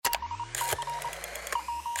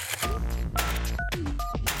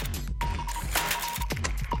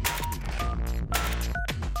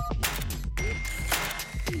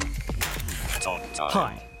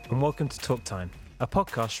Hi, and welcome to Talk Time, a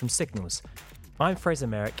podcast from Signals. I'm Fraser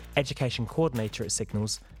Merrick, Education Coordinator at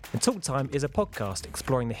Signals, and Talk Time is a podcast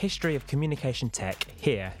exploring the history of communication tech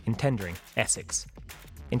here in Tendring, Essex.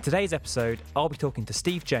 In today's episode, I'll be talking to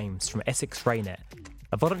Steve James from Essex RayNet,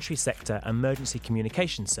 a voluntary sector emergency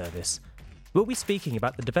communication service. We'll be speaking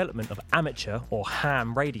about the development of amateur or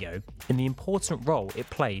ham radio and the important role it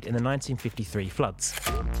played in the 1953 floods.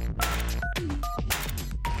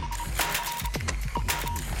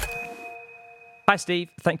 Hi Steve,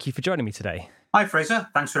 thank you for joining me today. Hi Fraser,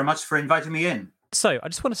 thanks very much for inviting me in. So, I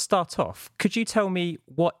just want to start off. Could you tell me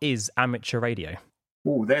what is amateur radio?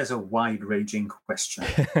 Oh, there's a wide-ranging question.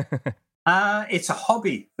 It's a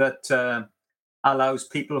hobby that allows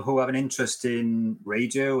people who have an interest in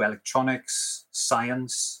radio, electronics,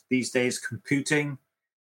 science, these days computing,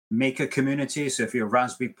 maker community, so if you're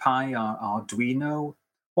Raspberry Pi or Arduino,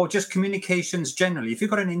 or just communications generally, if you've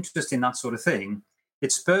got an interest in that sort of thing,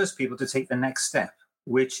 it spurs people to take the next step,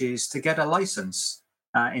 which is to get a license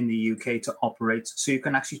in the UK to operate so you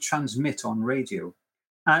can actually transmit on radio.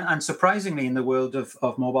 And surprisingly, in the world of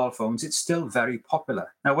mobile phones, it's still very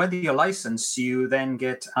popular. Now, whether you're licensed, you then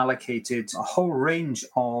get allocated a whole range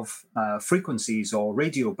of frequencies or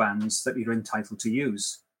radio bands that you're entitled to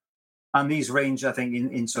use. And these range, I think,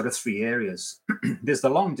 in sort of three areas. There's the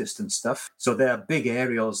long distance stuff. So there are big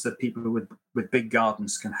aerials that people with big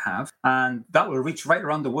gardens can have. And that will reach right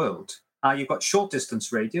around the world. You've got short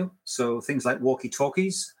distance radio. So things like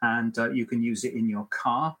walkie-talkies, and you can use it in your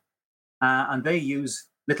car. And they use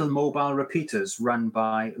little mobile repeaters run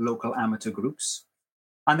by local amateur groups.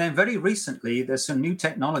 And then very recently, there's some new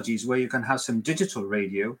technologies where you can have some digital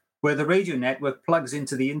radio where the radio network plugs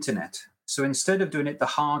into the internet. So instead of doing it the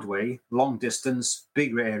hard way, long distance,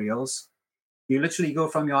 big aerials, you literally go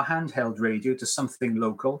from your handheld radio to something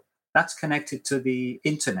local. That's connected to the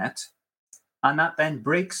internet. And that then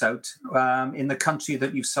breaks out in the country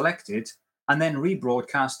that you've selected and then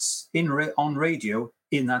rebroadcasts on radio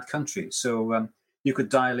in that country. So you could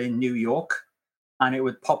dial in New York and it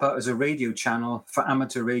would pop out as a radio channel for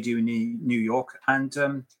amateur radio in New York.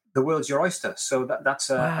 And the world's your oyster. So that's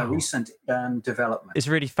a recent development. It's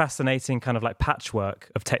really fascinating kind of like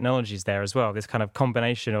patchwork of technologies there as well. This kind of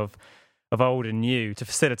combination of old and new to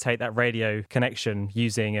facilitate that radio connection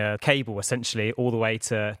using a cable essentially all the way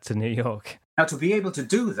to New York. Now, to be able to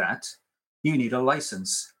do that, you need a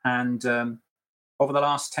license. And over the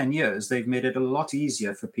last 10 years, they've made it a lot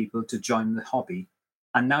easier for people to join the hobby.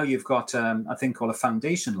 And now you've got a thing called a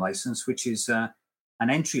foundation license, which is an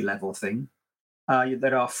entry-level thing.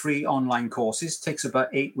 There are free online courses. It takes about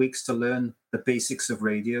 8 weeks to learn the basics of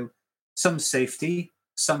radio, some safety,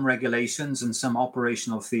 some regulations, and some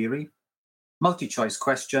operational theory. Multi-choice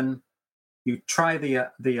question. You try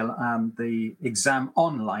the exam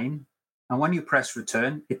online, and when you press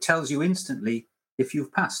return, it tells you instantly if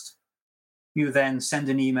you've passed. You then send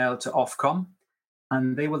an email to Ofcom,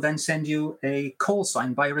 and they will then send you a call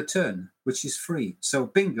sign by return, which is free. So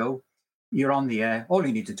bingo, you're on the air. All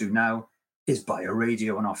you need to do now is buy a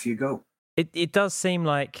radio and off you go. It does seem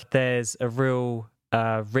like there's a real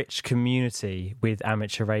rich community with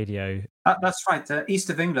amateur radio. That's right. East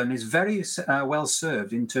of England is very well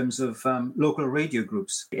served in terms of local radio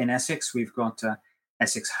groups. In Essex, we've got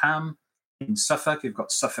Essex Ham. In Suffolk, you've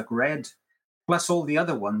got Suffolk Red, plus all the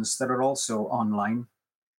other ones that are also online.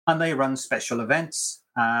 And they run special events,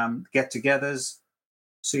 get-togethers.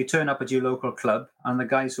 So you turn up at your local club and the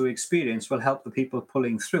guys who are experienced will help the people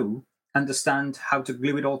pulling through understand how to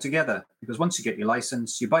glue it all together. Because once you get your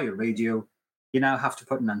license, you buy your radio, you now have to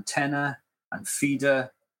put an antenna and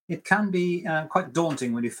feeder. It can be quite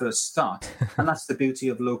daunting when you first start. And that's the beauty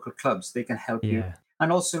of local clubs. They can help you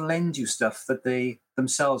and also lend you stuff that they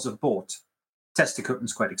themselves have bought. Test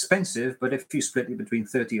equipment's quite expensive, but if you split it between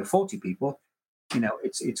 30 or 40 people,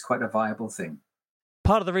 it's quite a viable thing.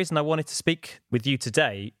 Part of the reason I wanted to speak with you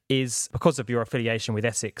today is because of your affiliation with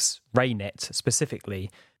Essex RayNet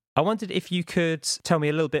specifically. I wondered if you could tell me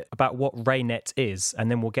a little bit about what RayNet is,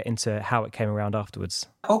 and then we'll get into how it came around afterwards.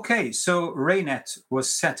 Okay, so RayNet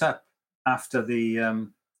was set up after the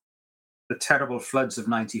terrible floods of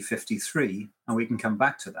 1953, and we can come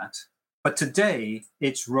back to that. But today,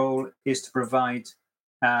 its role is to provide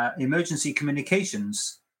emergency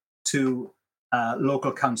communications to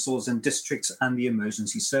local councils and districts and the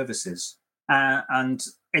emergency services. And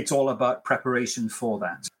it's all about preparation for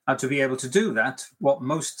that. And to be able to do that, what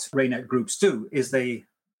most RayNet groups do is they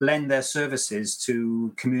lend their services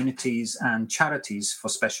to communities and charities for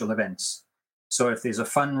special events. So if there's a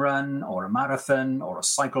fun run or a marathon or a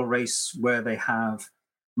cycle race where they have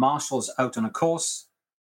marshals out on a course,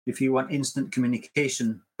 if you want instant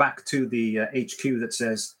communication back to the HQ that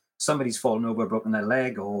says somebody's fallen over, broken their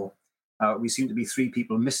leg, or we seem to be 3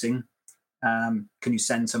 people missing, can you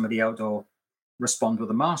send somebody out or respond with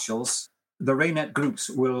the marshals? The RayNet groups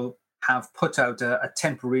will have put out a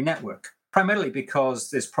temporary network, primarily because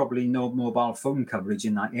there's probably no mobile phone coverage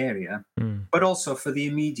in that area, but also for the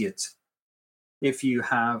immediate. If you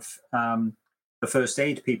have the first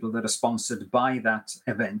aid people that are sponsored by that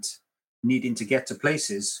event needing to get to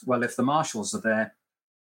places, well, if the marshals are there,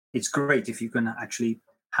 it's great if you can actually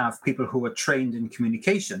have people who are trained in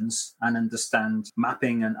communications and understand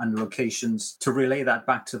mapping and locations to relay that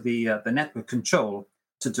back to the network control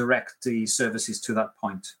to direct the services to that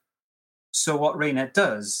point. So what RayNet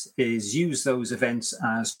does is use those events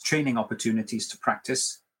as training opportunities to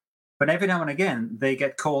practice, but every now and again they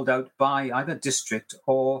get called out by either district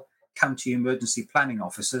or county emergency planning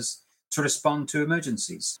officers to respond to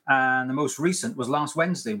emergencies. And the most recent was last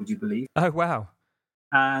Wednesday, would you believe? Oh, wow.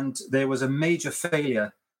 And there was a major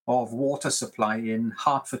failure of water supply in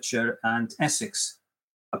Hertfordshire and Essex.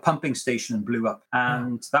 A pumping station blew up,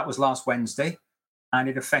 and that was last Wednesday, and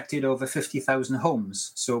it affected over 50,000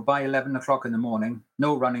 homes. So by 11 o'clock in the morning,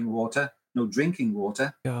 no running water, no drinking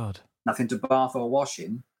water, God, nothing to bath or wash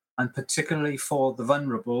in, and particularly for the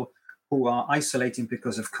vulnerable who are isolating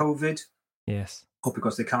because of COVID, yes, or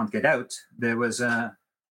because they can't get out, there was an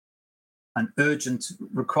urgent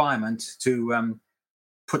requirement to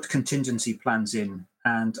put contingency plans in.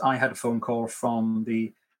 And I had a phone call from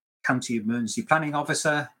the county emergency planning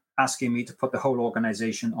officer asking me to put the whole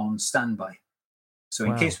organisation on standby. So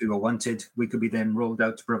in case we were wanted, we could be then rolled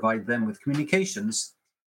out to provide them with communications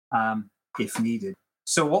if needed.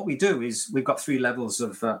 So what we do is we've got 3 levels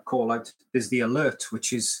of call out. There's the alert,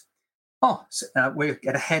 which is, we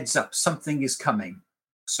get a heads up, something is coming.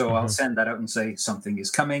 So I'll send that out and say, something is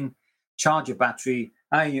coming, charge your battery,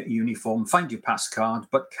 your uniform, find your pass card,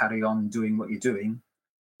 but carry on doing what you're doing.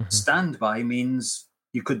 Standby means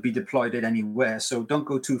you could be deployed at anywhere. So don't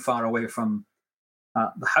go too far away from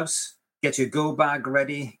the house. Get your go bag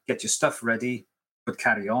ready, get your stuff ready, but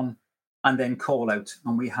carry on, and then call out.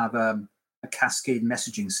 And we have a cascade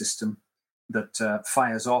messaging system that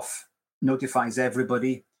fires off, notifies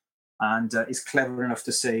everybody, and is clever enough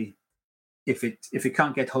to say, if it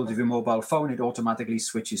can't get hold of your mobile phone, it automatically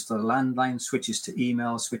switches to the landline, switches to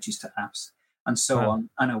email, switches to apps, and so on,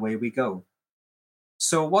 and away we go.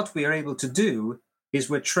 So what we are able to do is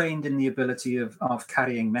we're trained in the ability of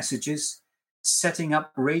carrying messages, setting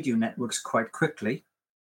up radio networks quite quickly,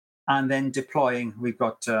 and then deploying. We've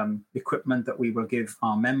got equipment that we will give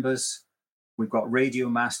our members. We've got radio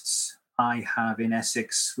masts. I have in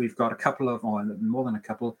Essex, we've got a couple of, or more than a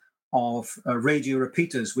couple, of radio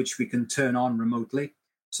repeaters, which we can turn on remotely.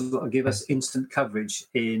 So that'll give us instant coverage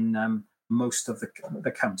in most of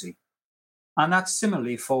the county. And that's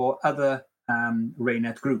similarly for other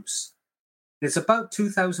RayNet groups. There's about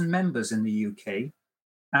 2,000 members in the UK,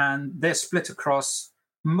 and they're split across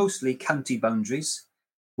mostly county boundaries,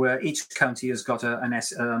 where each county has got a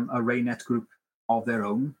RayNet group of their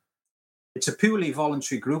own. It's a purely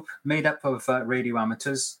voluntary group made up of radio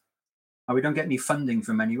amateurs. We don't get any funding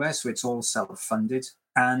from anywhere, so it's all self-funded.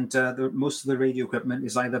 And most of the radio equipment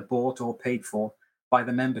is either bought or paid for by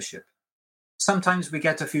the membership. Sometimes we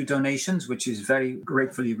get a few donations, which is very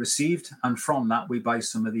gratefully received, and from that we buy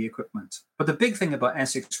some of the equipment. But the big thing about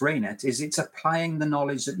Essex RayNet is it's applying the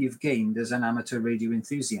knowledge that you've gained as an amateur radio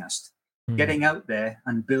enthusiast, getting out there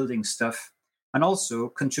and building stuff, and also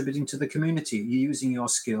contributing to the community. You're using your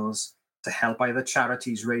skills to help either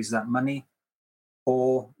charities raise that money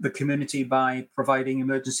or the community by providing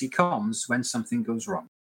emergency comms when something goes wrong.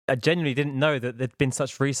 I genuinely didn't know that there'd been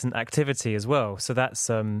such recent activity as well. So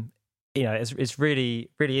that's it's really,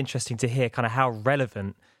 really interesting to hear kind of how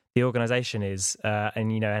relevant the organisation is,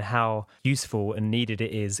 and how useful and needed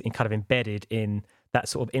it is in kind of embedded in that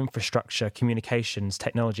sort of infrastructure, communications,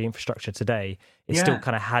 technology infrastructure today. It still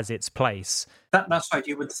kind of has its place. That's right.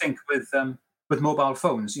 You would think with mobile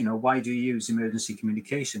phones, why do you use emergency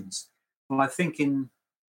communications? Well, I think in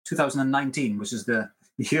 2019, which is the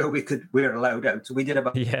year we're allowed out, we did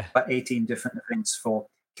about 18 different events for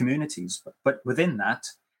communities. But within that,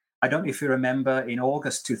 I don't know if you remember, in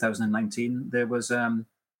August 2019, there was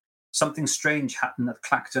something strange happened at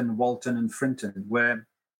Clacton, Walton and Frinton, where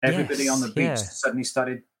everybody on the beach suddenly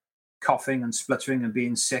started coughing and spluttering and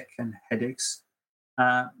being sick and headaches.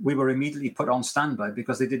 We were immediately put on standby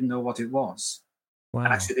because they didn't know what it was. Wow.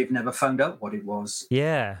 And actually, they've never found out what it was.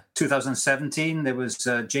 2017, there was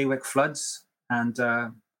Jaywick floods, and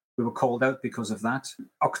we were called out because of that.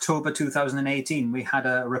 October 2018, we had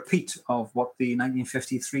a repeat of what the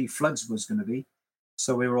 1953 floods was going to be.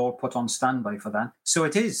 So we were all put on standby for that. So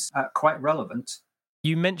it is quite relevant.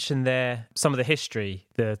 You mentioned there some of the history,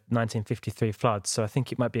 the 1953 floods, so I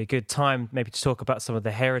think it might be a good time maybe to talk about some of the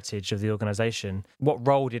heritage of the organisation. What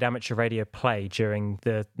role did amateur radio play during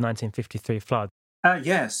the 1953 flood?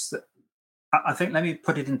 Yes, I think let me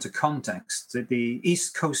put it into context. The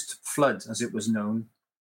East Coast flood, as it was known,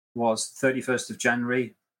 was 31st of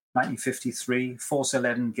January 1953, force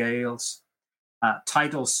 11 gales,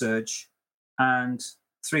 tidal surge, and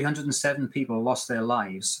 307 people lost their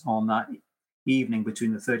lives on that evening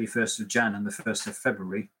between the 31st of Jan and the 1st of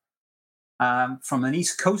February. From an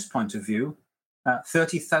East Coast point of view,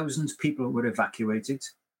 30,000 people were evacuated.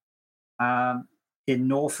 In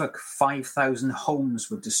Norfolk, 5,000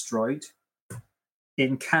 homes were destroyed.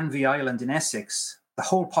 In Canvey Island in Essex, the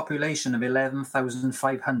whole population of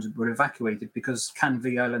 11,500 were evacuated because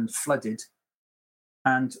Canvey Island flooded.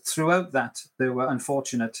 And throughout that, there were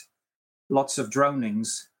lots of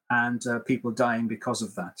drownings and people dying because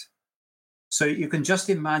of that. So you can just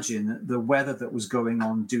imagine the weather that was going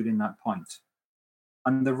on during that point.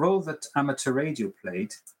 And the role that amateur radio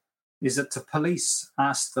played is that the police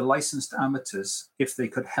asked the licensed amateurs if they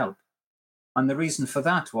could help. And the reason for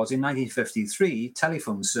that was in 1953,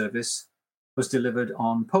 telephone service was delivered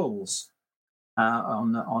on poles,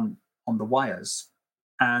 on the wires.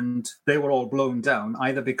 And they were all blown down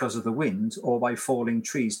either because of the wind or by falling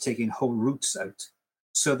trees taking whole roots out.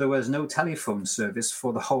 So there was no telephone service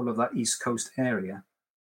for the whole of that East Coast area.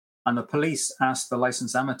 And the police asked the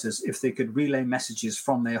licensed amateurs if they could relay messages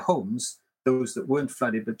from their homes, those that weren't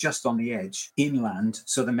flooded but just on the edge, inland,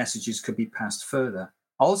 so the messages could be passed further.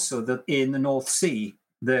 Also, that in the North Sea,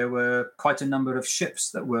 there were quite a number of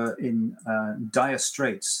ships that were in dire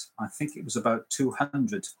straits. I think it was about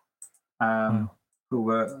 200 who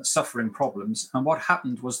were suffering problems. And what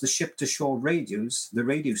happened was the ship-to-shore radios, the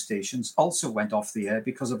radio stations, also went off the air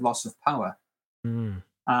because of loss of power. Mm.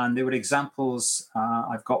 And there were examples.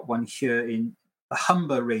 I've got one here in the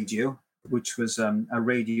Humber radio, which was a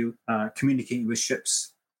radio communicating with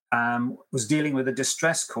ships, was dealing with a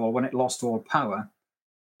distress call when it lost all power.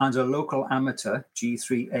 And a local amateur,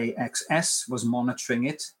 G3AXS, was monitoring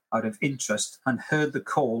it out of interest and heard the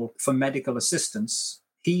call for medical assistance.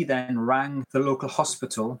 He then rang the local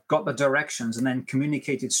hospital, got the directions, and then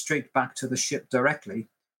communicated straight back to the ship directly,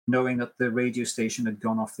 knowing that the radio station had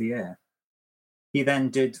gone off the air. He then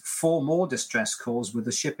did 4 more distress calls with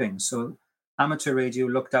the shipping. So amateur radio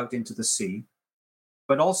looked out into the sea,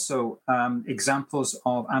 but also examples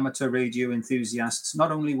of amateur radio enthusiasts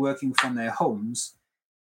not only working from their homes,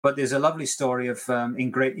 but there's a lovely story of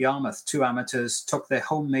in Great Yarmouth, 2 amateurs took their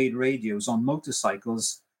homemade radios on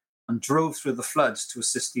motorcycles and drove through the floods to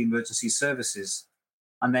assist the emergency services,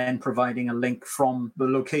 and then providing a link from the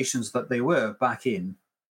locations that they were back in.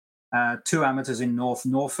 2 amateurs in North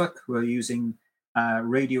Norfolk were using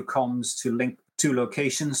radio comms to link 2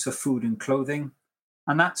 locations for food and clothing.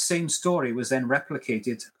 And that same story was then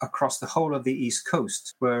replicated across the whole of the East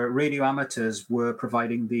Coast, where radio amateurs were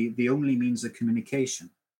providing the only means of communication.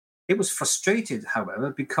 It was frustrated,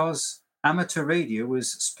 however, because amateur radio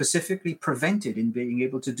was specifically prevented in being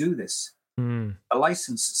able to do this. Mm. A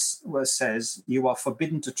license says you are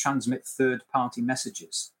forbidden to transmit third-party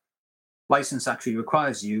messages. License actually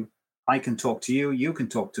requires I can talk to you, you can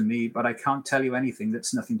talk to me, but I can't tell you anything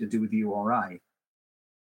that's nothing to do with you or I.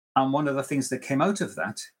 And one of the things that came out of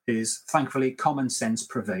that is, thankfully, common sense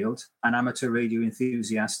prevailed, and amateur radio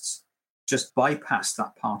enthusiasts just bypassed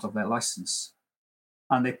that part of their license.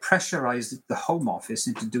 And they pressurized the Home Office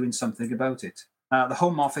into doing something about it. The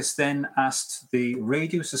Home Office then asked the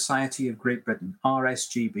Radio Society of Great Britain,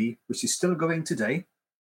 RSGB, which is still going today,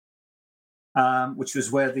 which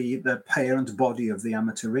was where the parent body of the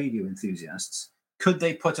amateur radio enthusiasts, could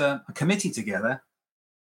they put a committee together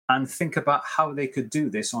and think about how they could do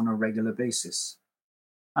this on a regular basis.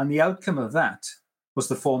 And the outcome of that was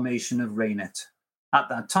the formation of RAYNET. At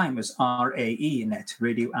that time was RAE-NET,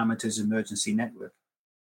 Radio Amateurs Emergency Network,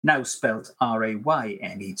 now spelt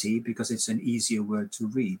RAYNET because it's an easier word to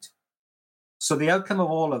read. So the outcome of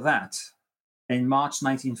all of that in March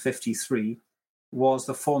 1953 was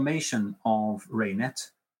the formation of RAYNET,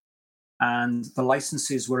 and the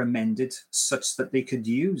licenses were amended such that they could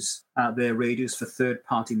use their radios for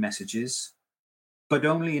third-party messages, but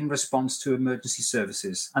only in response to emergency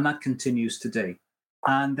services, and that continues today.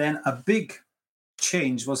 And then a big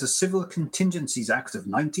change was the Civil Contingencies Act of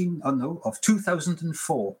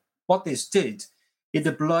 2004. What this did, it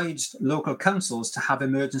obliged local councils to have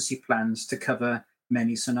emergency plans to cover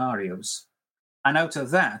many scenarios. And out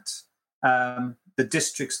of that, the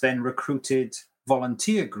districts then recruited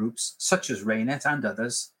volunteer groups, such as RAYNET and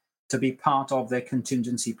others, to be part of their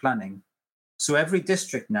contingency planning. So every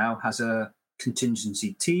district now has a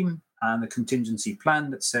contingency team and a contingency plan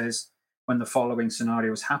that says when the following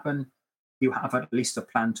scenarios happen, you have at least a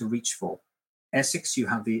plan to reach for. Essex, you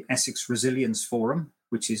have the Essex Resilience Forum,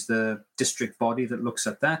 which is the district body that looks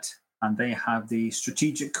at that. And they have the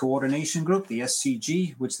Strategic Coordination Group, the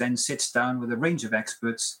SCG, which then sits down with a range of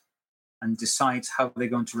experts and decides how they're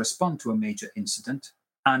going to respond to a major incident.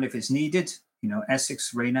 And if it's needed,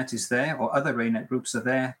 Essex RayNet is there, or other RayNet groups are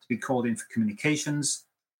there to be called in for communications.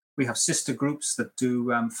 We have sister groups that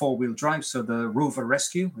do four-wheel drive. So the Rover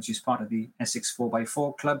Rescue, which is part of the Essex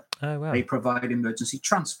 4x4 Club, They provide emergency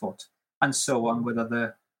transport, and so on with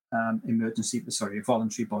other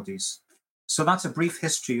voluntary bodies. So that's a brief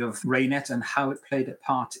history of RayNet and how it played a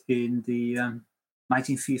part in the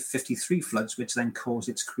 1953 floods, which then caused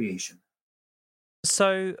its creation.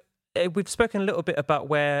 So we've spoken a little bit about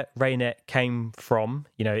where RayNet came from,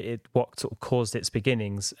 what sort of caused its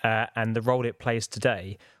beginnings and the role it plays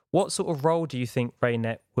today. What sort of role do you think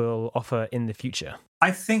RayNet will offer in the future?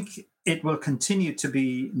 I think it will continue to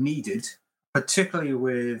be needed, particularly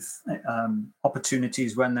with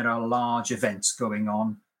opportunities when there are large events going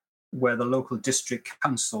on, where the local district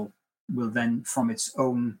council will then, from its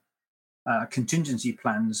own contingency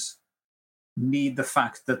plans, need the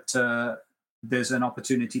fact that there's an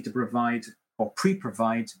opportunity to provide or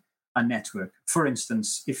pre-provide a network. For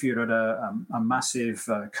instance, if you're at a massive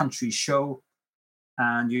country show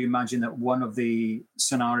and you imagine that one of the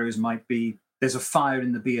scenarios might be there's a fire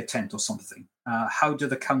in the beer tent or something, how do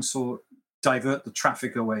the council divert the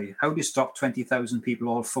traffic away? How do you stop 20,000 people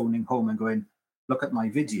all phoning home and going, look at my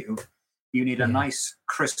video? You need a nice,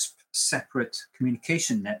 crisp, separate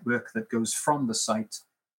communication network that goes from the site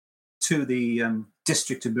to the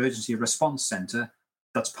district emergency response centre.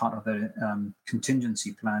 That's part of the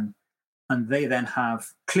contingency plan. And they then have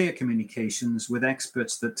clear communications with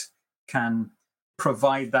experts that can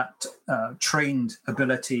provide that trained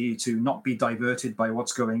ability to not be diverted by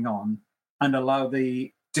what's going on and allow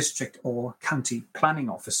the district or county planning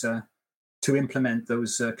officer to implement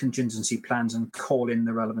those contingency plans and call in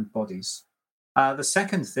the relevant bodies. The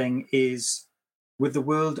second thing is, with the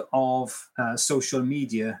world of social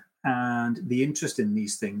media and the interest in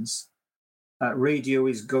these things, radio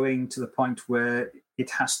is going to the point where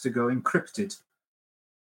it has to go encrypted,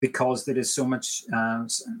 because there is so much,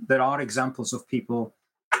 there are examples of people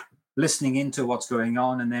listening into what's going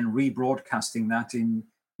on and then rebroadcasting that in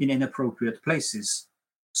inappropriate places.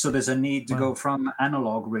 So there's a need to go from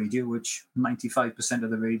analog radio, which 95% of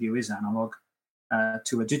the radio is analog,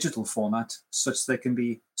 to a digital format, such there can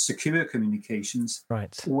be secure communications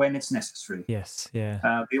when it's necessary. Yes,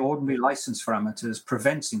 yeah. The ordinary license for amateurs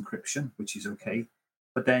prevents encryption, which is okay.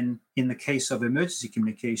 But then in the case of emergency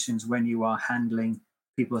communications, when you are handling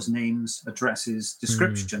people's names, addresses,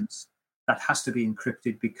 descriptions, that has to be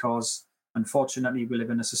encrypted, because unfortunately we live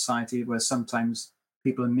in a society where sometimes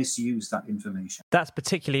people misuse that information. That's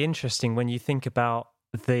particularly interesting when you think about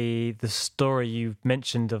the story you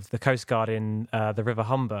mentioned of the Coast Guard in the River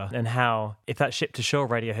Humber, and how if that ship-to-shore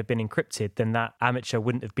radio had been encrypted, then that amateur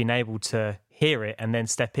wouldn't have been able to hear it and then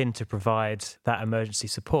step in to provide that emergency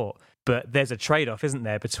support. But there's a trade-off, isn't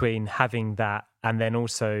there, between having that and then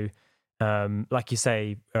also, like you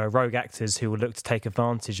say, rogue actors who will look to take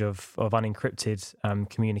advantage of unencrypted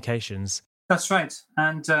communications. That's right.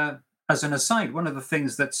 And as an aside, one of the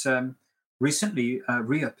things that's recently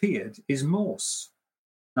reappeared is Morse.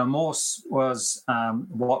 Now, Morse was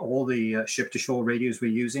what all the ship-to-shore radios were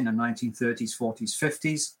using in the 1930s, 40s,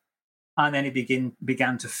 50s. And then it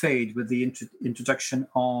began to fade with the introduction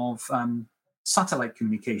of satellite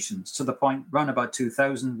communications, to the point around about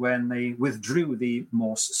 2000 when they withdrew the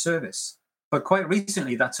Morse service. But quite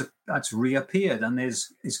recently, that's reappeared, and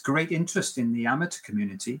there's great interest in the amateur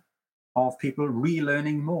community of people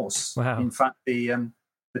relearning Morse. Wow. In fact, the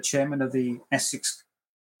chairman of the Essex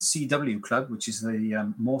CW Club, which is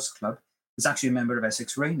the Morse Club, is actually a member of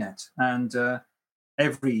Essex RayNet. And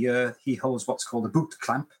every year he holds what's called a boot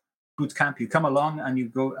camp. You come along and you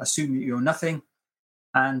go, assume you know nothing,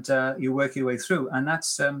 and you work your way through. And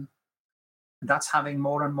that's having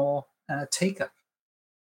more and more take-up,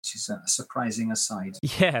 which is a surprising aside.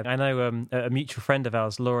 Yeah, I know a mutual friend of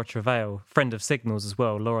ours, Laura Travail, friend of Signals as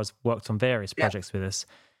well. Laura's worked on various projects with us.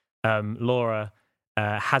 Laura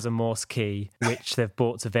has a Morse key, which they've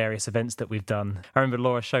brought to various events that we've done. I remember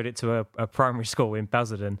Laura showed it to a primary school in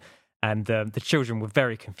Basildon, and the children were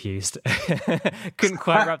very confused. Couldn't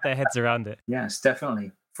quite wrap their heads around it. Yes,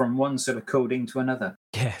 definitely. From one sort of coding to another.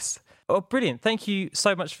 Yes. Oh, brilliant. Thank you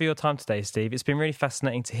so much for your time today, Steve. It's been really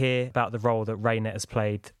fascinating to hear about the role that RayNet has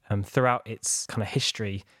played throughout its kind of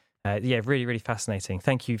history Yeah, really, really fascinating.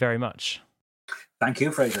 Thank you very much. Thank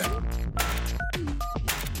you, Fraser.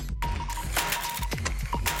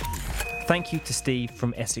 Thank you to Steve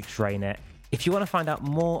from Essex Raynet. If you want to find out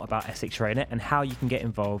more about Essex Raynet and how you can get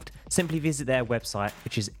involved, simply visit their website,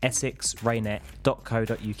 which is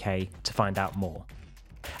essexraynet.co.uk, to find out more.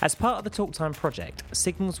 As part of the Talktime project,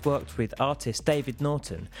 Signals worked with artist David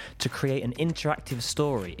Norton to create an interactive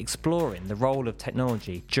story exploring the role of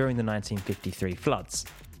technology during the 1953 floods.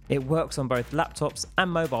 It works on both laptops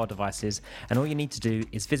and mobile devices, and all you need to do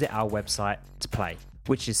is visit our website to play,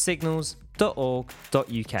 which is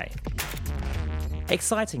signals.org.uk.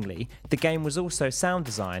 Excitingly, the game was also sound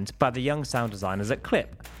designed by the young sound designers at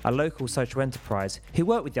Clip, a local social enterprise who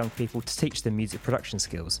work with young people to teach them music production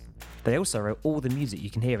skills. They also wrote all the music you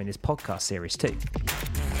can hear in this podcast series too.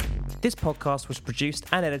 This podcast was produced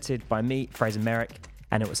and edited by me, Fraser Merrick,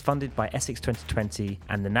 and it was funded by Essex 2020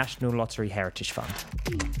 and the National Lottery Heritage Fund.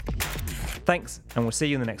 Thanks, and we'll see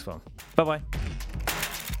you in the next one. Bye-bye.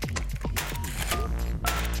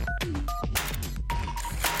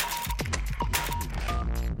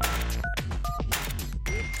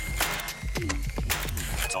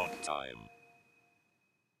 Talk time.